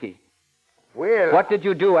leaving Frankie? Well... What did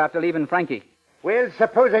you do after leaving Frankie? Well,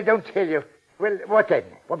 suppose I don't tell you. Well, what then?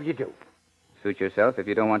 What will you do? Suit yourself. If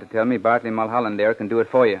you don't want to tell me, Bartley Mulholland there can do it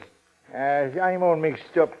for you. I'm all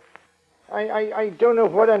mixed up. I don't know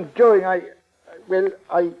what I'm doing. I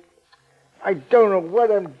don't know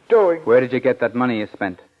what I'm doing. Where did you get that money you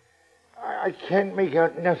spent? I can't make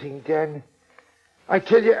out nothing, Dan. I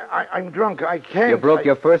tell you, I'm drunk. I can't. You broke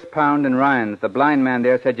your first £1 in Ryan's. The blind man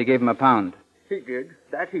there said you gave him £1. He did.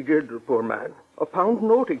 That he did, the poor man. £1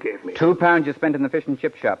 note he gave me. £2 you spent in the fish and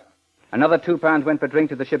chip shop. Another £2 went for drink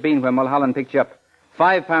to the Shebeen where Mulholland picked you up.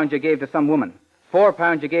 £5 you gave to some woman.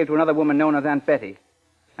 £4 you gave to another woman known as Aunt Betty.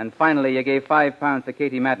 And finally you gave £5 to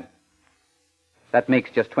Katie Madden. That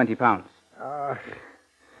makes just £20.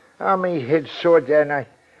 Me head sore, Dan.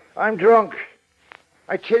 I'm drunk.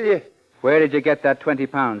 I tell you. Where did you get that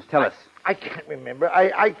 £20? Tell us. I can't remember.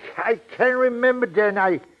 I can't remember, Dan.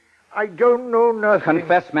 I don't know nothing.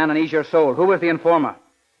 Confess, man, and ease your soul. Who was the informer?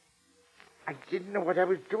 I didn't know what I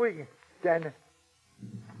was doing, Dan.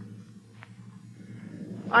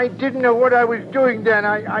 I didn't know what I was doing, Dan.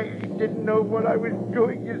 I didn't know what I was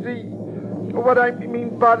doing, you see. What I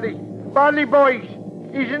mean, Bartley. Bartley, boys,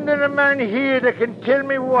 isn't there a man here that can tell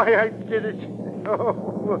me why I did it?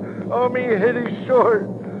 Oh, me head is sore.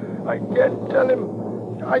 I can't tell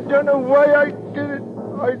him. I don't know why I did it.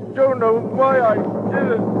 I don't know why I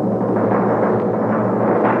did it.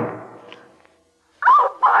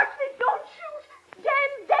 Oh, Bartley, don't shoot.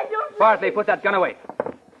 Dan, don't... Bartley, put that gun away.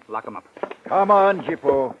 Lock him up. Come on,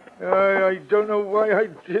 Jippo. I don't know why I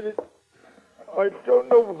did it. I don't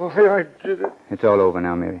know why I did it. It's all over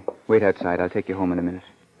now, Mary. Wait outside. I'll take you home in a minute.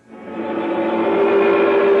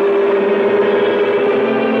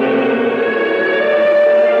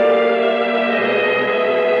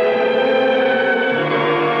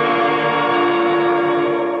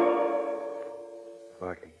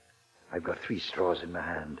 Bartley, I've got 3 straws in my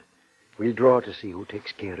hand. We'll draw to see who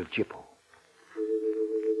takes care of Jippo.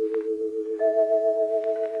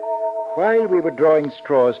 While we were drawing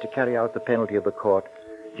straws to carry out the penalty of the court,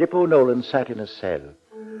 Jippo Nolan sat in a cell.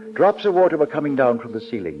 Drops of water were coming down from the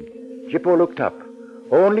ceiling. Jippo looked up.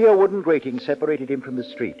 Only a wooden grating separated him from the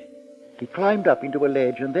street. He climbed up into a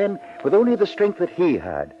ledge, and then, with only the strength that he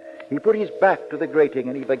had, he put his back to the grating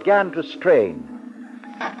and he began to strain.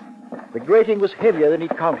 The grating was heavier than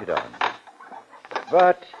he'd counted on.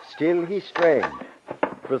 But still he strained.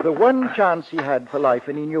 It was the one chance he had for life,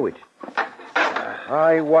 and he knew it.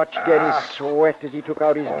 I watched Dennis sweat as he took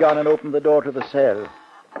out his gun and opened the door to the cell.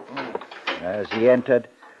 As he entered,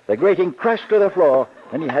 the grating crashed to the floor,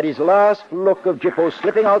 and he had his last look of Jippo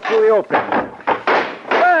slipping out through the opening.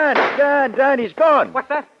 Dan, he's gone. What's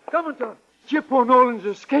that? Commandant, Jippo Nolan's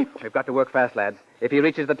escaped. We've got to work fast, lads. If he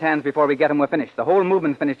reaches the Tans before we get him, we're finished. The whole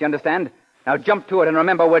movement's finished, you understand? Now jump to it, and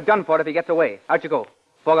remember, we're done for it if he gets away. Out you go.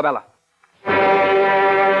 Fogabella.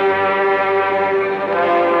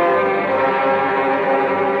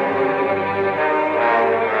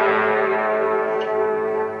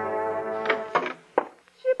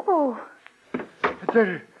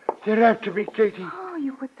 They're after me, Katie. Oh,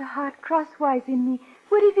 you put the heart crosswise in me.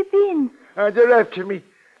 Where have you been? They're after me.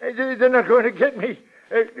 They're not going to get me.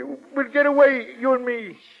 We'll get away, you and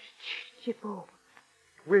me. Shh, Jippo.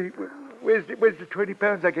 Where's the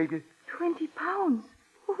 £20 I gave you? £20?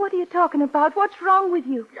 Well, what are you talking about? What's wrong with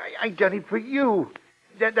you? I done it for you.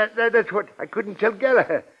 That's what I couldn't tell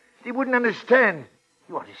Gallagher. They wouldn't understand.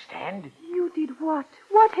 You understand? You did what?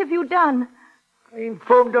 What have you done? I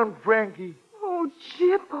informed on Frankie. Oh,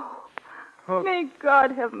 Jippo. May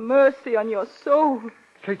God have mercy on your soul.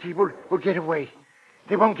 Katie, we'll get away.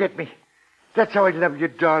 They won't get me. That's how I love you,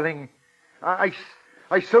 darling. I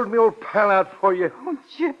sold me old pal out for you. Oh,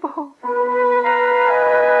 Jippo.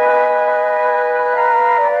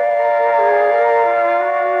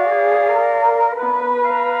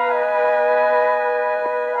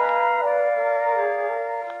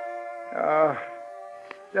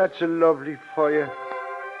 That's a lovely fire.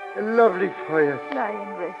 A lovely fire. Lie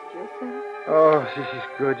and rest yourself. Oh, this is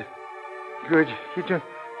good. Good.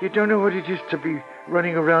 You don't know what it is to be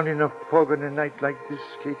running around in a fog on a night like this,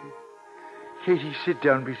 Katie. Katie, sit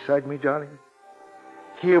down beside me, darling.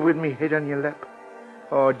 Here with me, head on your lap.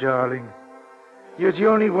 Oh, darling. You're the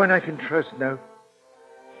only one I can trust now.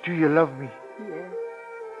 Do you love me? Yes.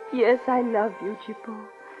 Yes, I love you, Jippo.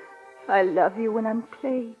 I love you when I'm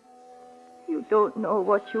clay. You don't know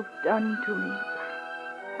what you've done to me.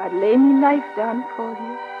 I'd lay me life down for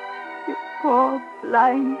you. You poor,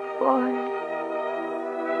 blind boy.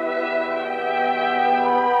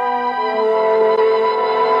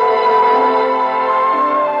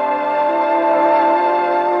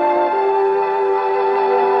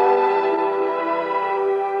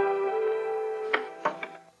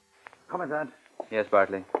 Commandant. Yes,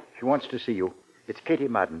 Bartley. She wants to see you. It's Katie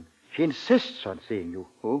Madden. She insists on seeing you.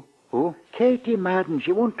 Who? Who? Katie Madden.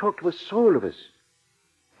 She won't talk to a soul of us.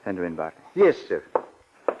 Send her in, Bartley. Yes, sir.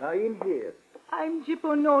 Now, in here. I'm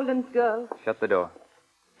Jippo Nolan's girl. Shut the door.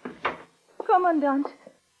 Commandant.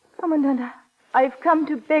 Commandant, I've come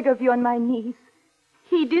to beg of you on my knees.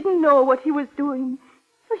 He didn't know what he was doing.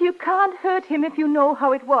 You can't hurt him if you know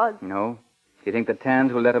how it was. No? You think the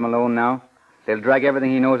Tans will let him alone now? They'll drag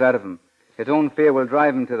everything he knows out of him. His own fear will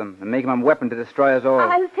drive him to them and make him a weapon to destroy us all.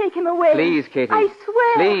 I'll take him away. Please, Katie. I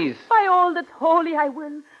swear. Please. By all that's holy, I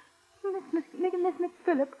will. Miss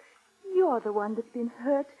McPhilip, you're the one that's been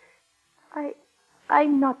hurt.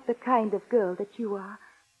 I'm not the kind of girl that you are.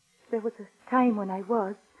 There was a time when I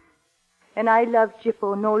was. And I love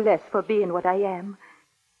Gippo no less for being what I am.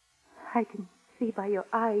 I can see by your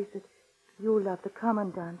eyes that you love the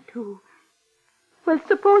Commandant, too. Well,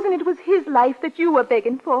 supposing it was his life that you were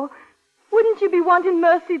begging for, wouldn't you be wanting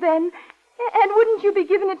mercy then? And wouldn't you be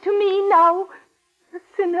giving it to me now? A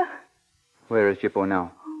sinner. Where is Gippo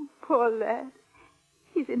now? Oh, poor lad.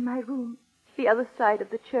 He's in my room, the other side of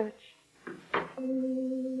the church.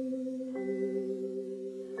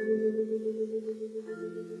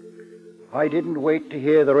 I didn't wait to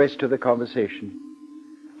hear the rest of the conversation.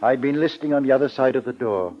 I'd been listening on the other side of the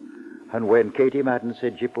door, and when Katie Madden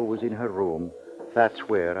said Gippo was in her room, that's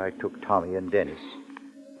where I took Tommy and Dennis.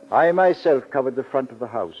 I myself covered the front of the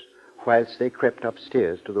house, whilst they crept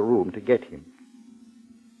upstairs to the room to get him.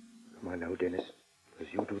 Come on now, Dennis, as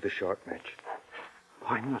you do the short match.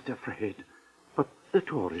 I'm not afraid, but the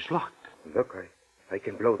door is locked. Look, I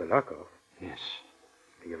can blow the lock off. Yes.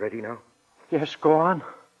 Are you ready now? Yes, go on.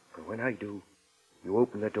 And when I do, you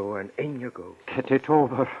open the door and in you go. Get it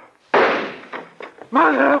over.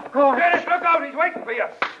 Mother of God! Dennis, look out! He's waiting for you.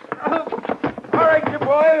 All right, you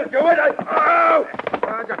boy, do it.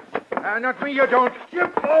 Not me, you don't. You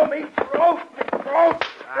blow me throat.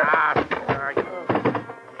 I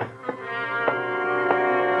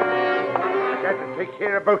got to take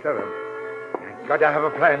care of both of them. I got to have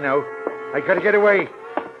a plan now. I got to get away.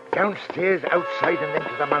 Downstairs, outside, and then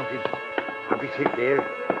to the mountain. I'll be safe there.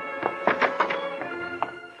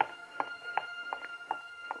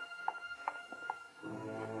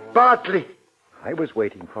 Bartley! I was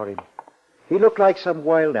waiting for him. He looked like some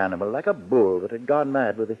wild animal, like a bull that had gone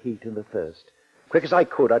mad with the heat and the thirst. Quick as I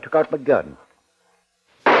could, I took out my gun.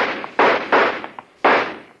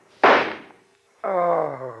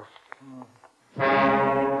 Oh.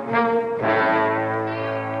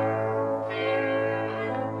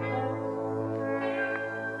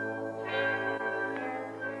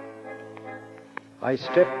 I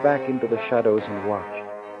stepped back into the shadows and watched.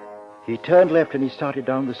 He turned left and he started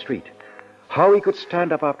down the street. How he could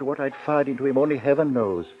stand up after what I'd fired into him, only heaven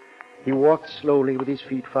knows. He walked slowly with his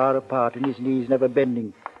feet far apart and his knees never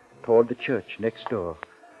bending toward the church next door.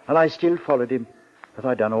 And I still followed him, as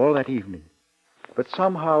I'd done all that evening. But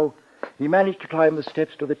somehow he managed to climb the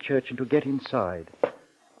steps to the church and to get inside.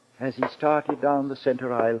 As he started down the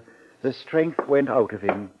center aisle, the strength went out of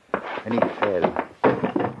him and he fell.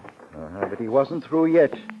 But he wasn't through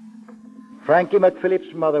yet. Frankie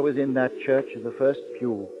McPhilip's mother was in that church in the first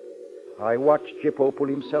pew. I watched Gippo pull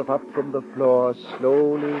himself up from the floor,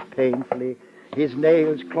 slowly, painfully, his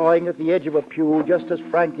nails clawing at the edge of a pew just as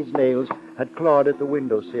Frankie's nails had clawed at the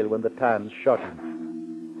windowsill when the Tans shot him.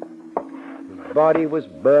 His body was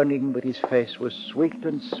burning, but his face was sweet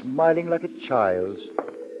and smiling like a child's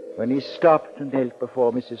when he stopped and knelt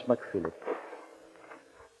before Mrs. McPhilip.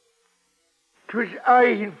 'Twas I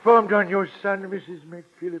informed on your son, Mrs.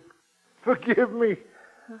 McPhilip. Forgive me.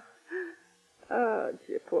 Ah,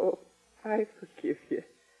 Gippo, I forgive you.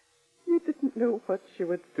 You didn't know what you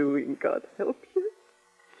were doing, God help you.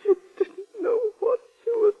 You didn't know what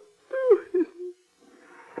you were doing.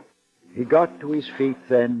 He got to his feet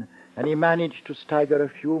then, and he managed to stagger a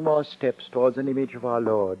few more steps towards an image of our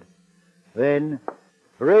Lord. Then,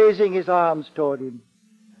 raising his arms toward him,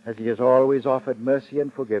 as he has always offered mercy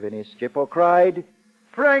and forgiveness, Gippo cried,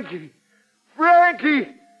 Frankie! Frankie!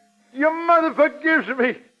 Your mother forgives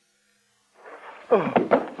me!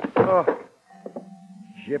 Oh.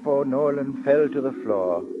 Gippo Nolan fell to the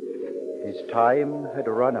floor. His time had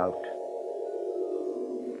run out.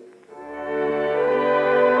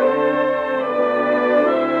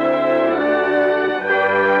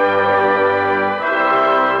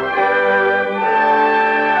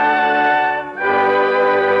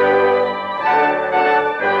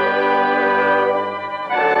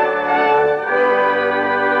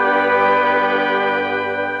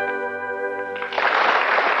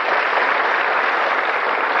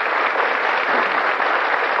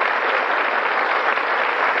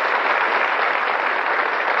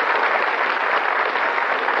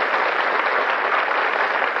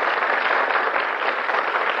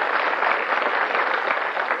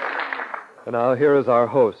 And now here is our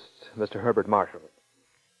host, Mr. Herbert Marshall.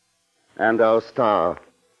 And our star,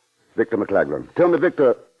 Victor McLaglen. Tell me,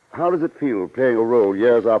 Victor, How does it feel playing a role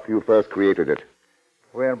years after you first created it?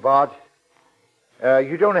 Well, Bart,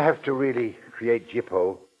 you don't have to really create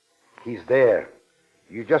Gippo. He's there.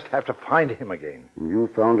 You just have to find him again. You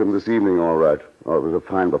found him this evening, all right. Oh, it was a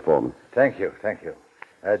fine performance. Thank you.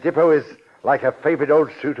 Gippo is like a favorite old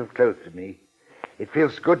suit of clothes to me. It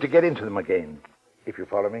feels good to get into them again, if you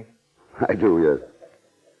follow me. I do, yes.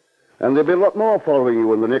 And there'll be a lot more following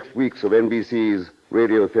you in the next weeks of NBC's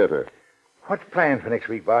Radio Theater. What's planned for next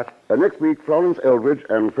week, Bart? Next week, Florence Eldridge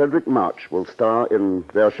and Frederick March will star in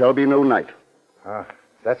There Shall Be No Night.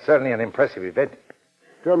 That's certainly an impressive event.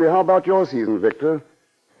 Tell me, how about your season, Victor?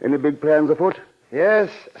 Any big plans afoot? Yes,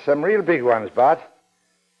 some real big ones, Bart.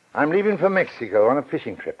 I'm leaving for Mexico on a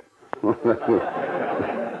fishing trip. Well,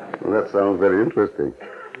 that sounds very interesting.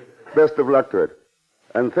 Best of luck to it.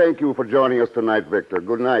 And thank you for joining us tonight, Victor.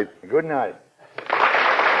 Good night. Good night.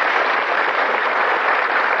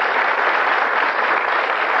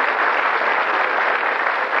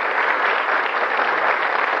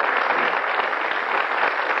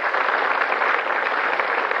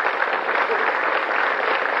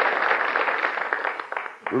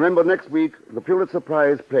 Remember, next week, the Pulitzer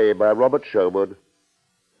Prize play by Robert Sherwood,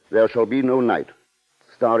 There Shall Be No Night,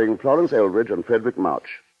 starring Florence Eldridge and Frederick March.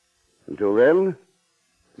 Until then,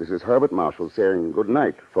 this is Herbert Marshall saying good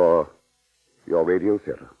night for your Radio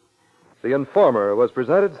Theater. The Informer was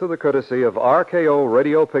presented through the courtesy of RKO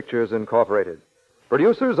Radio Pictures Incorporated,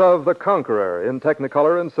 producers of The Conqueror in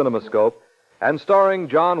Technicolor and CinemaScope, and starring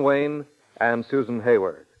John Wayne and Susan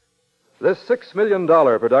Hayward. This $6 million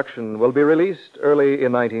production will be released early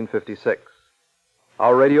in 1956.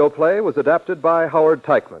 Our radio play was adapted by Howard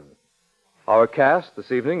Teichman. Our cast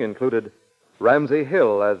this evening included Ramsey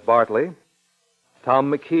Hill as Bartley,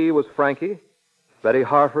 Tom McKee was Frankie, Betty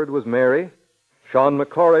Harford was Mary, Sean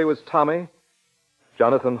McClory was Tommy,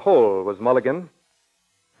 Jonathan Hull was Mulligan,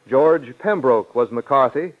 George Pembroke was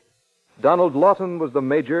McCarthy, Donald Lawton was the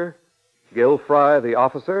Major, Gil Fry the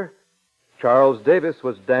officer, Charles Davis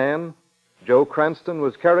was Dan, Joe Cranston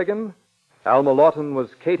was Kerrigan, Alma Lawton was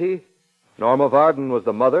Katie, Norma Varden was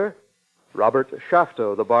the mother, Robert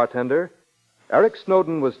Shafto the bartender, Eric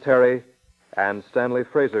Snowden was Terry, and Stanley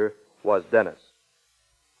Fraser was Dennis.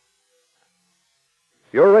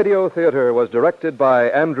 Your Radio Theater was directed by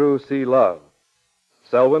Andrew C. Love.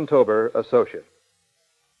 Selwyn Tober, Associate.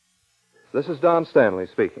 This is Don Stanley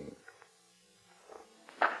speaking.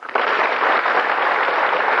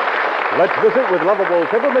 Let's visit with lovable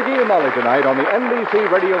Fibber McGee and Molly tonight on the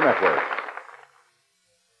NBC Radio Network.